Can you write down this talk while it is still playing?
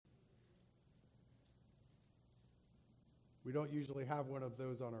We don't usually have one of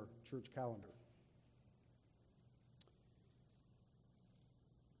those on our church calendar.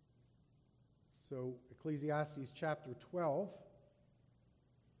 So, Ecclesiastes chapter 12.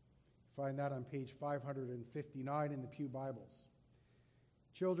 Find that on page 559 in the Pew Bibles.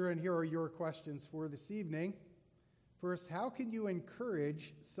 Children, here are your questions for this evening. First, how can you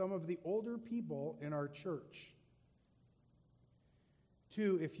encourage some of the older people in our church?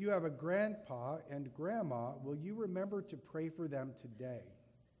 2, if you have a grandpa and grandma, will you remember to pray for them today?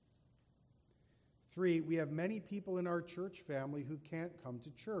 3, we have many people in our church family who can't come to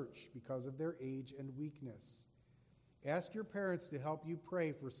church because of their age and weakness. Ask your parents to help you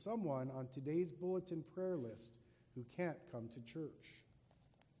pray for someone on today's bulletin prayer list who can't come to church.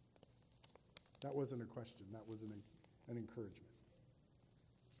 That wasn't a question. That was an encouragement.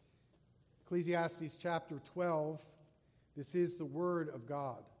 Ecclesiastes chapter 12. This is the word of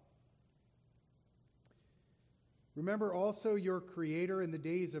God. Remember also your Creator in the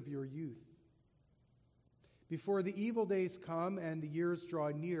days of your youth, before the evil days come and the years draw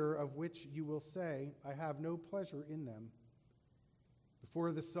near, of which you will say, I have no pleasure in them.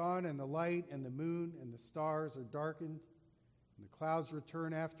 Before the sun and the light and the moon and the stars are darkened, and the clouds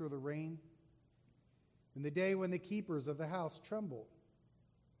return after the rain, in the day when the keepers of the house tremble,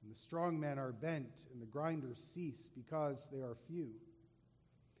 and the strong men are bent, and the grinders cease because they are few,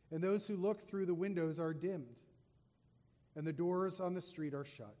 and those who look through the windows are dimmed, and the doors on the street are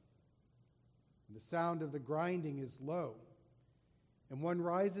shut. And the sound of the grinding is low, and one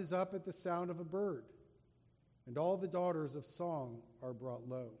rises up at the sound of a bird, and all the daughters of song are brought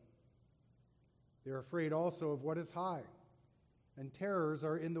low. They are afraid also of what is high, and terrors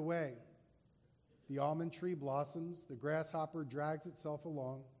are in the way. The almond tree blossoms, the grasshopper drags itself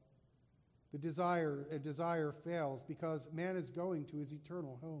along. A desire fails because man is going to his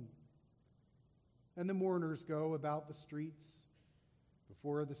eternal home. And the mourners go about the streets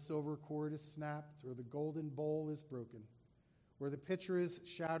before the silver cord is snapped, or the golden bowl is broken, or the pitcher is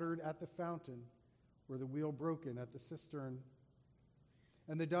shattered at the fountain, or the wheel broken at the cistern.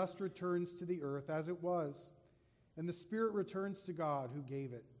 And the dust returns to the earth as it was, and the spirit returns to God who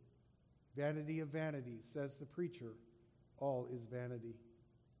gave it. Vanity of vanities, says the preacher, all is vanity.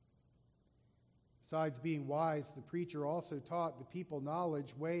 Besides being wise, the preacher also taught the people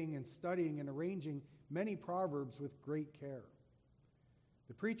knowledge, weighing and studying and arranging many proverbs with great care.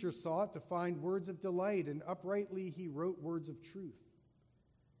 The preacher sought to find words of delight, and uprightly he wrote words of truth.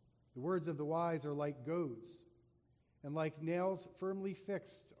 The words of the wise are like goads, and like nails firmly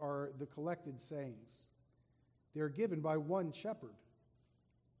fixed are the collected sayings. They are given by one shepherd.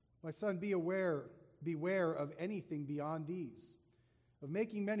 My son, beware of anything beyond these. Of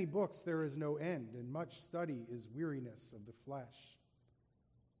making many books there is no end, and much study is weariness of the flesh.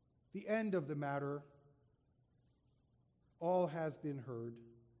 The end of the matter, all has been heard.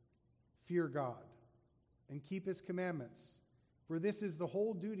 Fear God, and keep his commandments, for this is the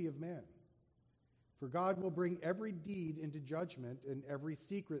whole duty of man. For God will bring every deed into judgment, and every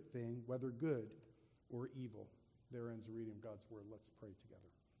secret thing, whether good or evil. There ends the reading of God's word. Let's pray together.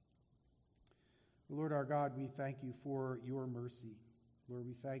 Lord our God, we thank you for your mercy. Lord,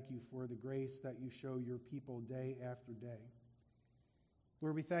 we thank you for the grace that you show your people day after day.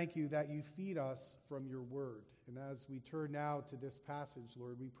 Lord, we thank you that you feed us from your word. And as we turn now to this passage,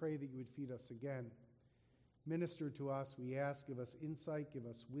 Lord, we pray that you would feed us again. Minister to us, we ask, give us insight, give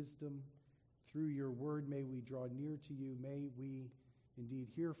us wisdom. Through your word, may we draw near to you. May we indeed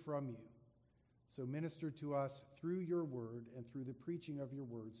hear from you. So minister to us through your word and through the preaching of your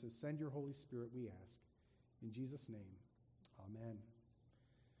word. So send your Holy Spirit, we ask. In Jesus' name, amen.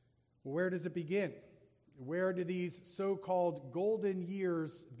 Well, where does it begin? Where do these so-called golden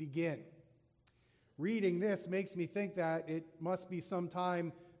years begin? Reading this makes me think that it must be some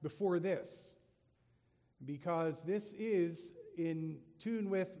time before this, because this is in tune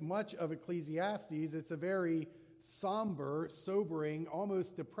with much of Ecclesiastes. It's a very somber, sobering,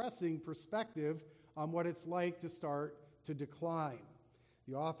 almost depressing perspective on what it's like to start to decline.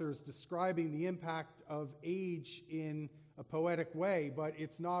 The author is describing the impact of age in a poetic way, but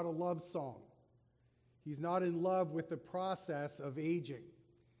it's not a love song. He's not in love with the process of aging.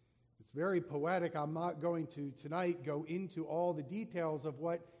 It's very poetic. I'm not going to tonight go into all the details of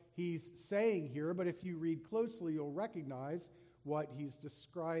what he's saying here, but if you read closely, you'll recognize what he's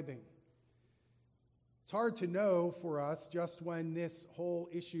describing. It's hard to know for us just when this whole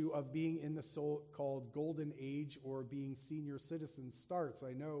issue of being in the so-called golden age or being senior citizens starts.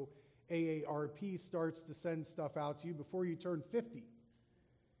 I know AARP starts to send stuff out to you before you turn 50.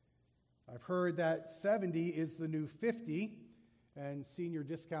 I've heard that 70 is the new 50, and senior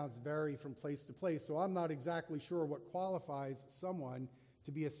discounts vary from place to place, so I'm not exactly sure what qualifies someone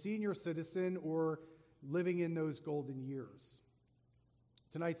to be a senior citizen or living in those golden years.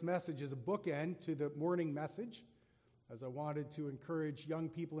 Tonight's message is a bookend to the morning message. As I wanted to encourage young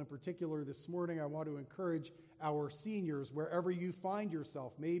people in particular this morning, I want to encourage our seniors wherever you find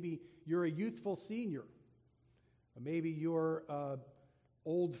yourself. Maybe you're a youthful senior. Maybe you're an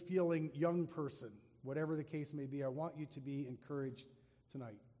old-feeling young person. Whatever the case may be, I want you to be encouraged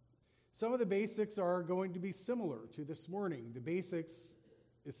tonight. Some of the basics are going to be similar to this morning. The basics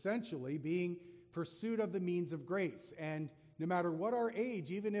essentially being pursuit of the means of grace. And no matter what our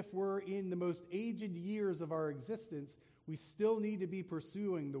age, even if we're in the most aged years of our existence, we still need to be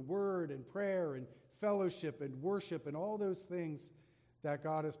pursuing the word and prayer and fellowship and worship and all those things that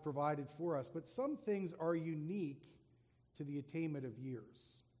God has provided for us. But some things are unique to the attainment of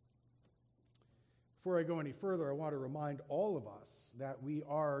years. Before I go any further, I want to remind all of us that we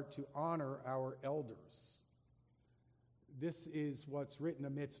are to honor our elders. This is what's written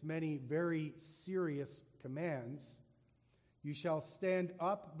amidst many very serious commands. You shall stand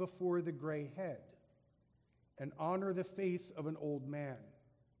up before the gray head and honor the face of an old man.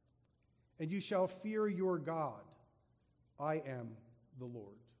 And you shall fear your God. I am the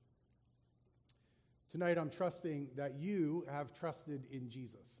Lord. Tonight I'm trusting that you have trusted in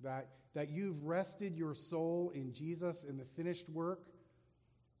Jesus, that you've rested your soul in Jesus in the finished work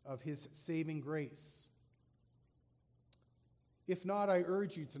of his saving grace. If not, I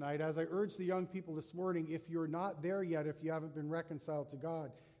urge you tonight, as I urge the young people this morning, if you're not there yet, if you haven't been reconciled to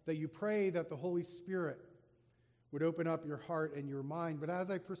God, that you pray that the Holy Spirit would open up your heart and your mind. But as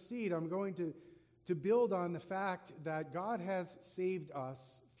I proceed, I'm going to build on the fact that God has saved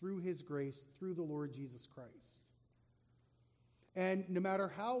us through his grace, through the Lord Jesus Christ. And no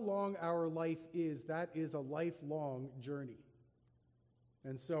matter how long our life is, that is a lifelong journey.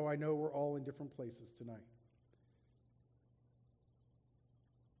 And so I know we're all in different places tonight.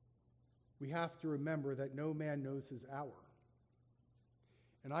 We have to remember that no man knows his hour.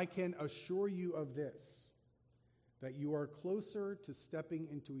 And I can assure you of this, that you are closer to stepping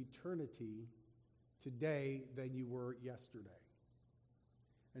into eternity today than you were yesterday.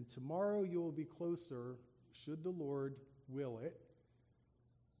 And tomorrow you will be closer, should the Lord will it,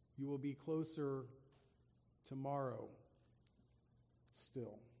 you will be closer tomorrow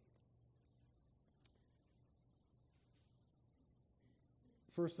still.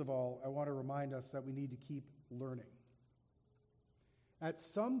 First of all, I want to remind us that we need to keep learning. At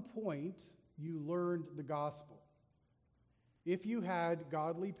some point, you learned the gospel. If you had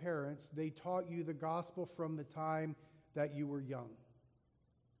godly parents, they taught you the gospel from the time that you were young.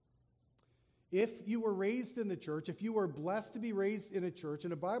 If you were raised in the church, if you were blessed to be raised in a church,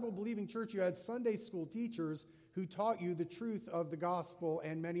 in a Bible-believing church, you had Sunday school teachers who taught you the truth of the gospel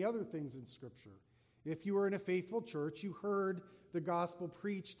and many other things in Scripture. If you were in a faithful church, you heard the gospel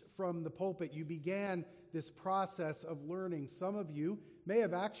preached from the pulpit. You began this process of learning. Some of you may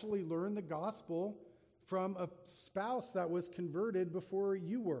have actually learned the gospel from a spouse that was converted before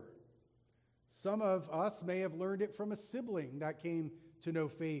you were. Some of us may have learned it from a sibling that came to know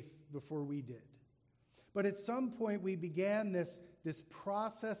faith before we did. But at some point we began this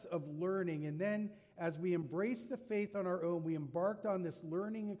process of learning, and then as we embraced the faith on our own, we embarked on this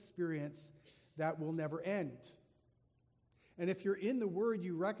learning experience that will never end. And if you're in the Word,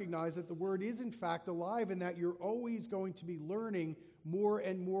 you recognize that the Word is in fact alive and that you're always going to be learning more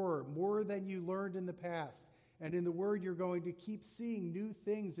and more than you learned in the past. And in the Word, you're going to keep seeing new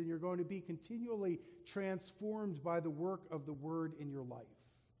things, and you're going to be continually transformed by the work of the Word in your life.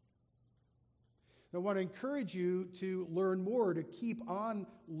 I want to encourage you to learn more, to keep on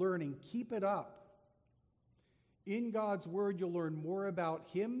learning. Keep it up. In God's Word, you'll learn more about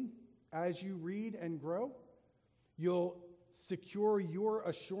Him as you read and grow. You'll secure your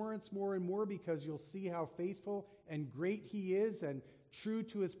assurance more and more because you'll see how faithful and great He is and true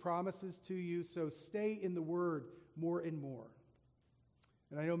to His promises to you. So stay in the Word more and more.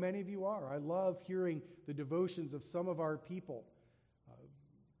 And I know many of you are. I love hearing the devotions of some of our people.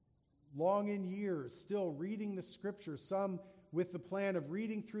 Long in years, still reading the Scriptures, some with the plan of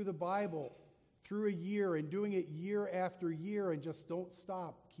reading through the Bible through a year and doing it year after year, and just don't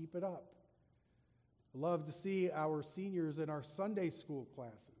stop. Keep it up. I love to see our seniors in our Sunday school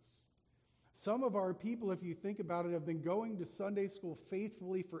classes. Some of our people, if you think about it, have been going to Sunday school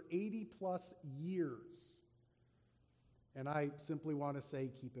faithfully for 80 plus years. And I simply want to say,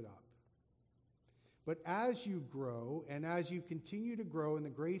 keep it up. But as you grow, and as you continue to grow in the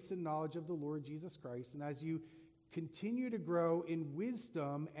grace and knowledge of the Lord Jesus Christ, and as you continue to grow in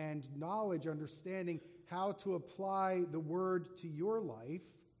wisdom and knowledge, understanding how to apply the word to your life,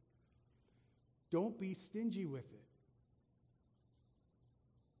 don't be stingy with it.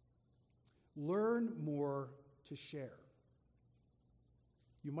 Learn more to share.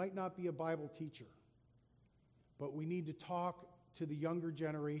 You might not be a Bible teacher, but we need to talk to the younger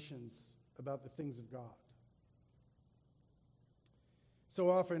generations about the things of God. So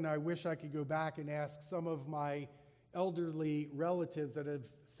often I wish I could go back and ask some of my elderly relatives that have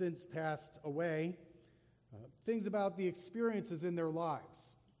since passed away things about the experiences in their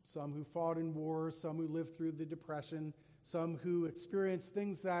lives. Some who fought in wars, some who lived through the Depression, some who experienced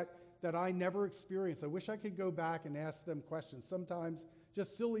things that I never experienced. I wish I could go back and ask them questions. Sometimes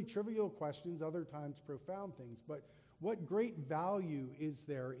just silly, trivial questions, other times profound things. But what great value is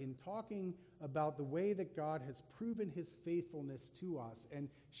there in talking about the way that God has proven his faithfulness to us and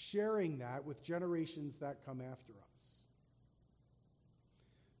sharing that with generations that come after us?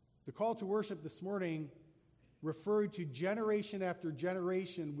 The call to worship this morning referred to generation after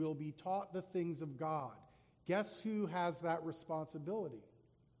generation will be taught the things of God. Guess who has that responsibility?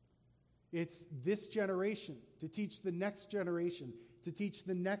 It's this generation to teach the next generation, to teach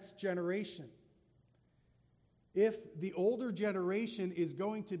the next generation. If the older generation is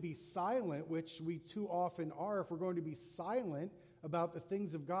going to be silent, which we too often are, if we're going to be silent about the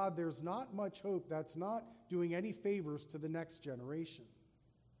things of God, there's not much hope. That's not doing any favors to the next generation.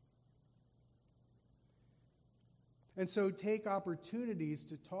 And so take opportunities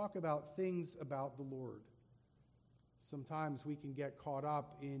to talk about things about the Lord. Sometimes we can get caught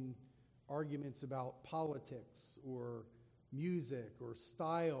up in arguments about politics or music or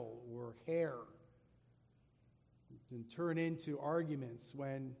style or hair and turn into arguments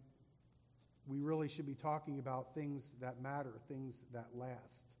when we really should be talking about things that matter, things that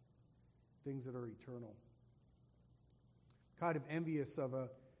last, things that are eternal. Kind of envious of a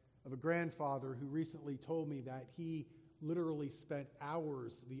grandfather who recently told me that he literally spent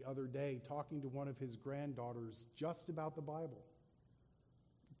hours the other day talking to one of his granddaughters just about the Bible,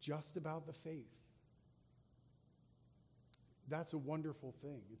 just about the faith. That's a wonderful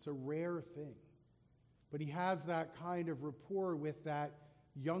thing. It's a rare thing. But he has that kind of rapport with that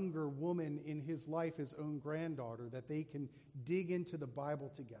younger woman in his life, his own granddaughter, that they can dig into the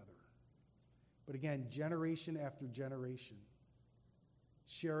Bible together. But again, generation after generation,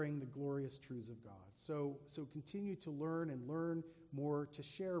 sharing the glorious truths of God. So continue to learn and learn more, to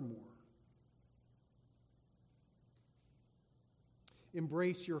share more.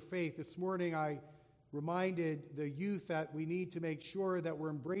 Embrace your faith. This morning I reminded the youth that we need to make sure that we're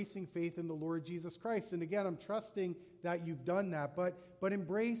embracing faith in the Lord Jesus Christ. And again, I'm trusting that you've done that, but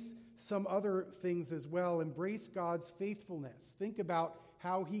embrace some other things as well. Embrace God's faithfulness. Think about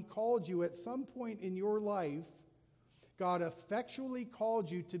how he called you at some point in your life. God effectually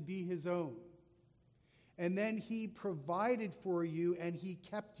called you to be his own. And then he provided for you and he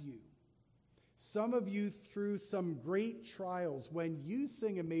kept you. Some of you through some great trials. When you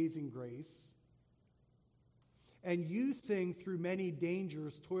sing Amazing Grace, and you sing through many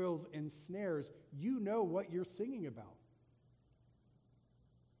dangers, toils, and snares, you know what you're singing about.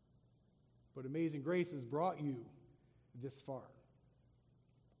 But Amazing Grace has brought you this far.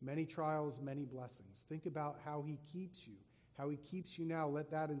 Many trials, many blessings. Think about how he keeps you now.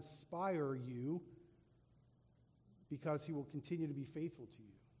 Let that inspire you, because he will continue to be faithful to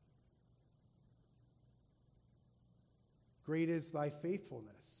you. Great is thy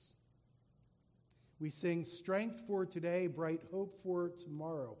faithfulness. We sing strength for today, bright hope for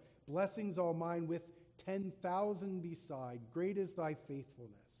tomorrow. Blessings all mine with 10,000 beside. Great is thy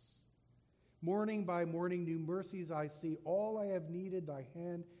faithfulness. Morning by morning new mercies I see. All I have needed thy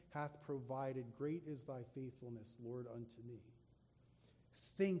hand hath provided. Great is thy faithfulness, Lord, unto me.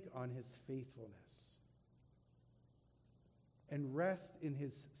 Think on his faithfulness and rest in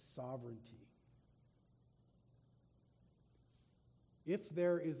his sovereignty. If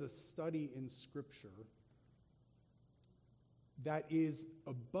there is a study in Scripture that is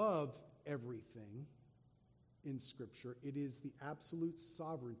above everything in Scripture, it is the absolute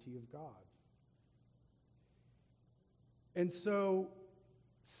sovereignty of God. And so,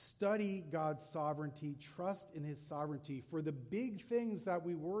 study God's sovereignty, trust in his sovereignty for the big things that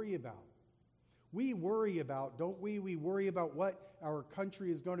we worry about. We worry about, don't we? We worry about what our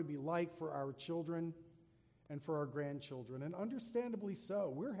country is going to be like for our children and for our grandchildren, and understandably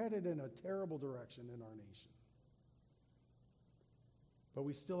so. We're headed in a terrible direction in our nation. But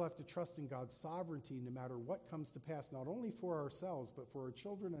we still have to trust in God's sovereignty no matter what comes to pass, not only for ourselves, but for our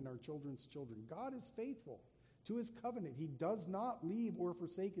children and our children's children. God is faithful to his covenant. He does not leave or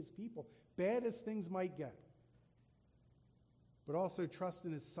forsake his people, bad as things might get. but also trust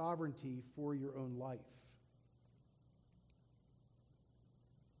in his sovereignty for your own life.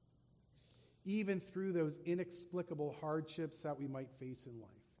 Even through those inexplicable hardships that we might face in life.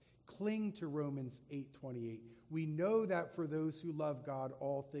 Cling to Romans 8:28. We know that for those who love God,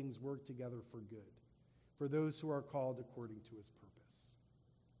 all things work together for good, for those who are called according to his purpose.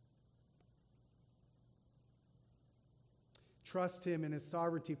 Trust him in his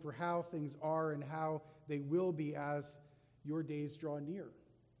sovereignty for how things are and how they will be as your days draw near,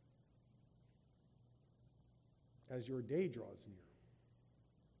 as your day draws near.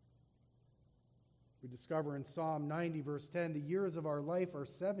 We discover in Psalm 90, verse 10, the years of our life are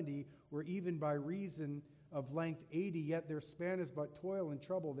 70, or even by reason of length 80, yet their span is but toil and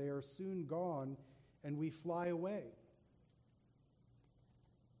trouble. They are soon gone, and we fly away.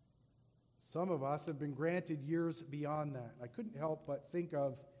 Some of us have been granted years beyond that. I couldn't help but think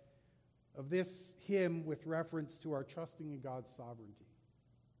of this hymn with reference to our trusting in God's sovereignty.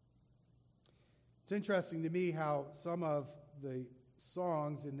 It's interesting to me how some of the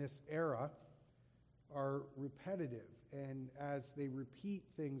songs in this era are repetitive, and as they repeat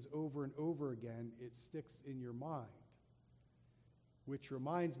things over and over again, it sticks in your mind. Which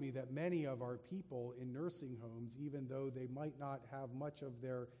reminds me that many of our people in nursing homes, even though they might not have much of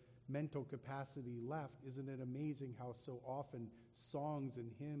their mental capacity left, isn't it amazing how so often songs and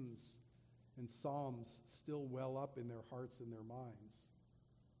hymns and psalms still well up in their hearts and their minds?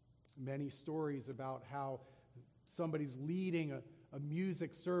 Many stories about how somebody's leading a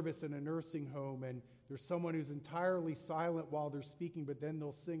music service in a nursing home, and there's someone who's entirely silent while they're speaking, but then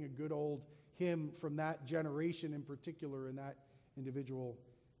they'll sing a good old hymn from that generation in particular, and that individual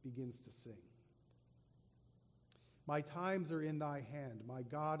begins to sing. My times are in thy hand. My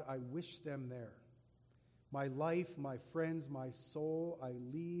God, I wish them there. My life, my friends, my soul, I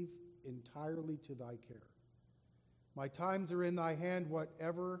leave entirely to thy care. My times are in thy hand,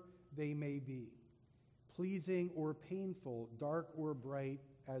 whatever they may be, pleasing or painful, dark or bright,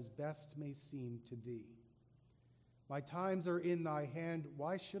 as best may seem to thee. My times are in thy hand,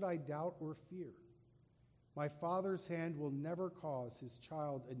 why should I doubt or fear? My Father's hand will never cause his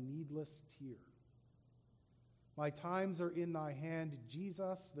child a needless tear. My times are in thy hand,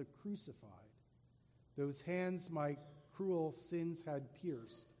 Jesus the crucified. Those hands my cruel sins had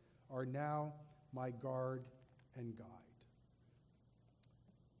pierced are now my guard and guide.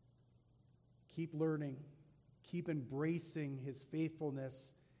 Keep learning, keep embracing his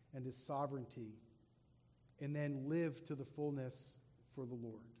faithfulness and his sovereignty, and then live to the fullness for the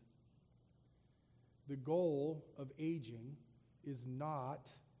Lord. The goal of aging is not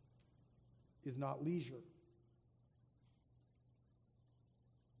leisure.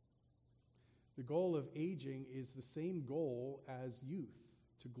 The goal of aging is the same goal as youth,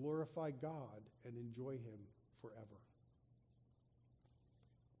 to glorify God and enjoy him forever.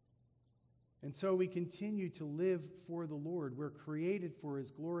 And so we continue to live for the Lord. We're created for his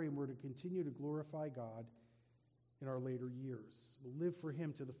glory, and we're to continue to glorify God in our later years. We'll live for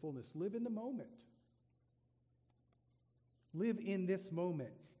him to the fullness. Live in the moment. Live in this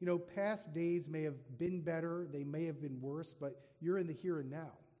moment. You know, past days may have been better, they may have been worse, but you're in the here and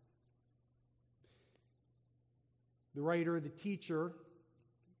now. The writer, the teacher,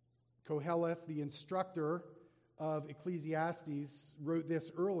 Koheleth, the instructor of Ecclesiastes, wrote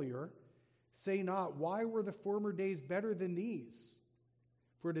this earlier. Say not, why were the former days better than these?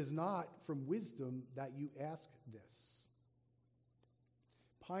 For it is not from wisdom that you ask this.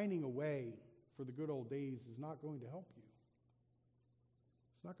 Pining away for the good old days is not going to help you.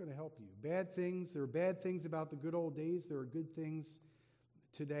 It's not going to help you. There are bad things about the good old days. There are good things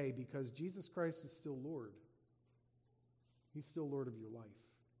today because Jesus Christ is still Lord. He's still Lord of your life.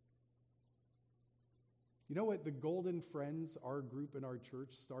 You know what the Golden Friends, our group in our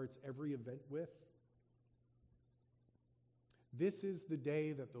church, starts every event with? This is the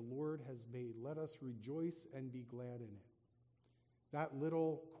day that the Lord has made. Let us rejoice and be glad in it. That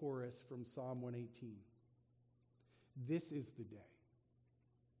little chorus from Psalm 118. This is the day.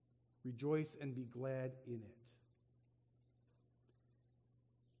 Rejoice and be glad in it.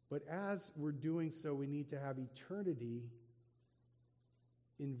 But as we're doing so, we need to have eternity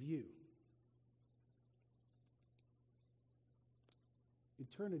in view.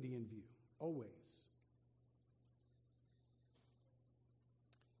 Eternity in view, always.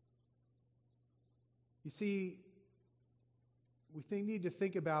 You see, we need to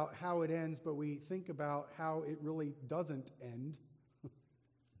think about how it ends, but we think about how it really doesn't end.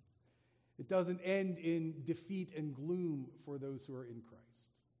 It doesn't end in defeat and gloom for those who are in Christ.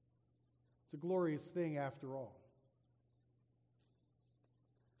 It's a glorious thing after all.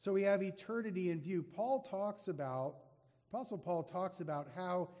 So we have eternity in view. Paul talks about Apostle Paul talks about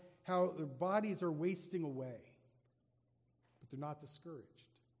how their bodies are wasting away, but they're not discouraged.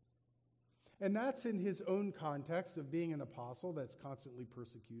 And that's in his own context of being an apostle that's constantly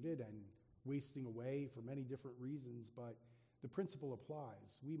persecuted and wasting away for many different reasons, but the principle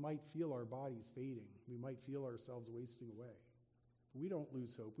applies. We might feel our bodies fading. We might feel ourselves wasting away. We don't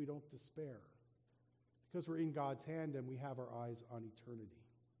lose hope. We don't despair because we're in God's hand and we have our eyes on eternity.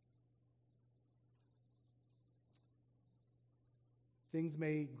 Things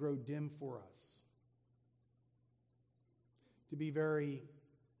may grow dim for us. To be very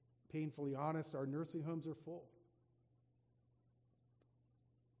painfully honest, our nursing homes are full.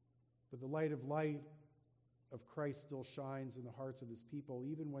 But the light of Christ still shines in the hearts of his people,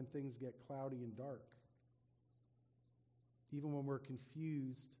 even when things get cloudy and dark. Even when we're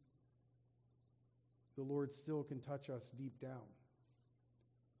confused, the Lord still can touch us deep down.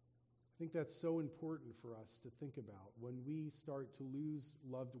 I think that's so important for us to think about when we start to lose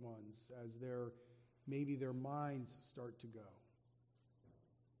loved ones as maybe their minds start to go.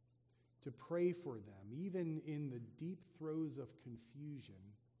 To pray for them, even in the deep throes of confusion,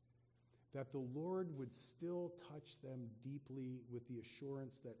 that the Lord would still touch them deeply with the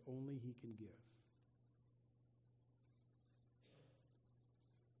assurance that only he can give.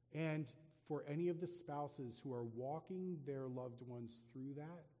 And for any of the spouses who are walking their loved ones through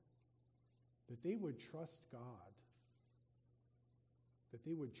that they would trust God. That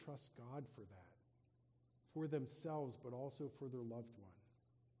they would trust God for that, for themselves, but also for their loved one.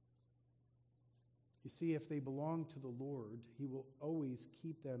 You see, if they belong to the Lord, he will always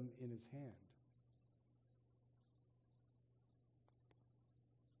keep them in his hand.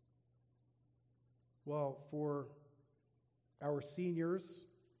 Well, for our seniors,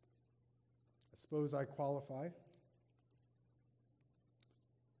 I suppose I qualify.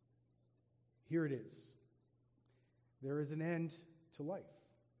 Here it is. There is an end to life.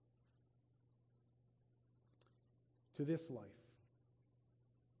 To this life.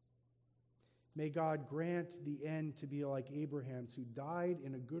 May God grant the end to be like Abraham's, who died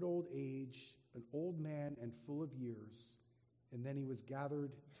in a good old age, an old man and full of years, and then he was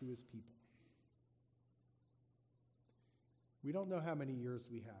gathered to his people. We don't know how many years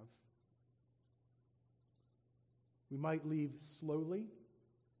we have. We might leave slowly.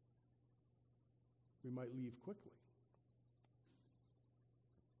 We might leave quickly.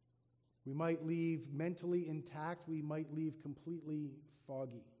 We might leave mentally intact. We might leave completely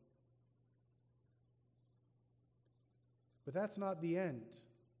foggy. But that's not the end.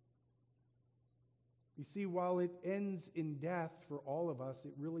 You see, while it ends in death for all of us,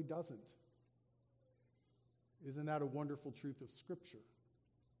 it really doesn't. Isn't that a wonderful truth of Scripture?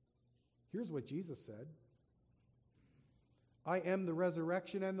 Here's what Jesus said. I am the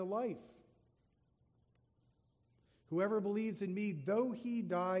resurrection and the life. Whoever believes in me, though he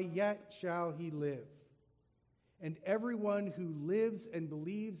die, yet shall he live. And everyone who lives and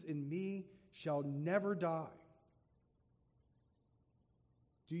believes in me shall never die.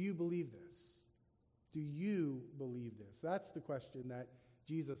 Do you believe this? Do you believe this? That's the question that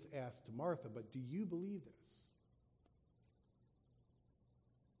Jesus asked to Martha, but do you believe this?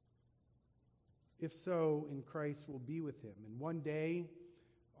 If so, in Christ we'll be with him. And one day,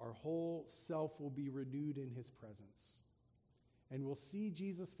 our whole self will be renewed in his presence. And we'll see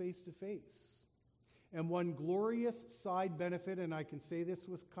Jesus face to face. And one glorious side benefit, and I can say this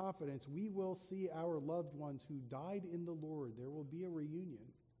with confidence, we will see our loved ones who died in the Lord. There will be a reunion.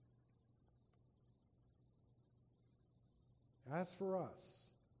 As for us,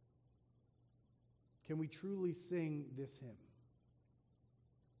 can we truly sing this hymn?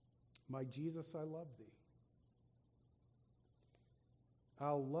 My Jesus, I love thee.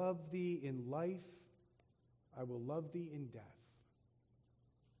 I'll love thee in life. I will love thee in death.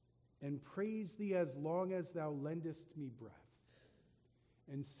 And praise thee as long as thou lendest me breath.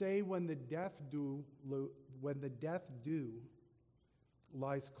 And say when the death dew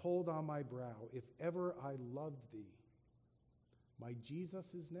lies cold on my brow, if ever I loved thee, my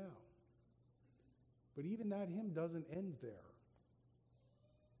Jesus is now. But even that hymn doesn't end there.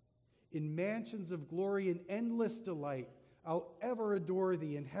 In mansions of glory and endless delight, I'll ever adore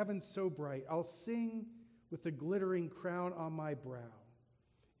thee in heaven so bright. I'll sing with the glittering crown on my brow.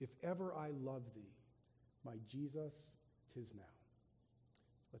 If ever I love thee, my Jesus, 'tis now.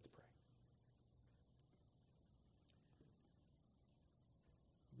 Let's pray.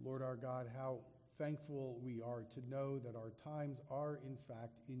 Lord our God, how thankful we are to know that our times are in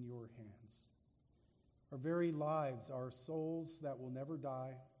fact in your hands. Our very lives, our souls that will never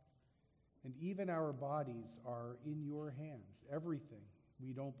die, and even our bodies are in your hands. Everything.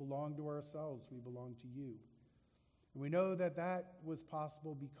 We don't belong to ourselves. We belong to you. And we know that that was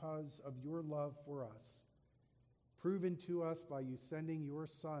possible because of your love for us, proven to us by you sending your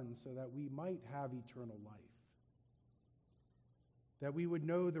Son so that we might have eternal life, that we would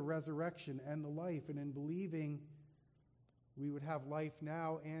know the resurrection and the life, and in believing we would have life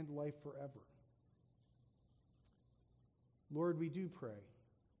now and life forever. Lord, we do pray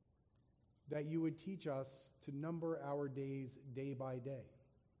that you would teach us to number our days day by day,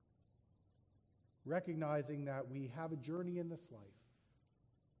 recognizing that we have a journey in this life,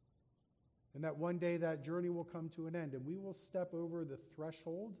 and that one day that journey will come to an end, and we will step over the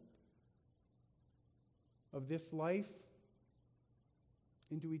threshold of this life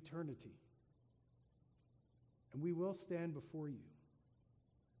into eternity, and we will stand before you,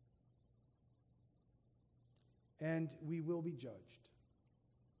 and we will be judged.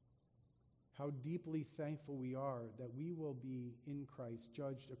 How deeply thankful we are that we will be in Christ,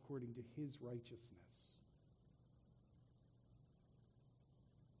 judged according to his righteousness.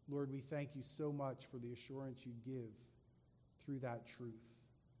 Lord, we thank you so much for the assurance you give through that truth.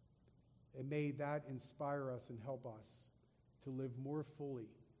 And may that inspire us and help us to live more fully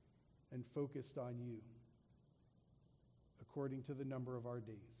and focused on you according to the number of our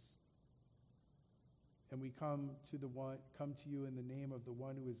days. And we come to you in the name of the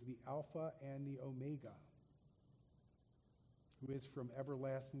one who is the Alpha and the Omega, who is from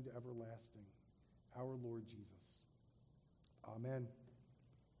everlasting to everlasting, our Lord Jesus. Amen.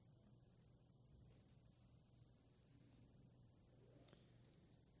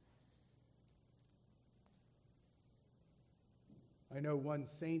 I know one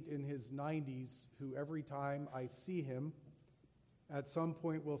saint in his 90s who every time I see him, at some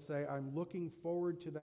point will say, I'm looking forward to that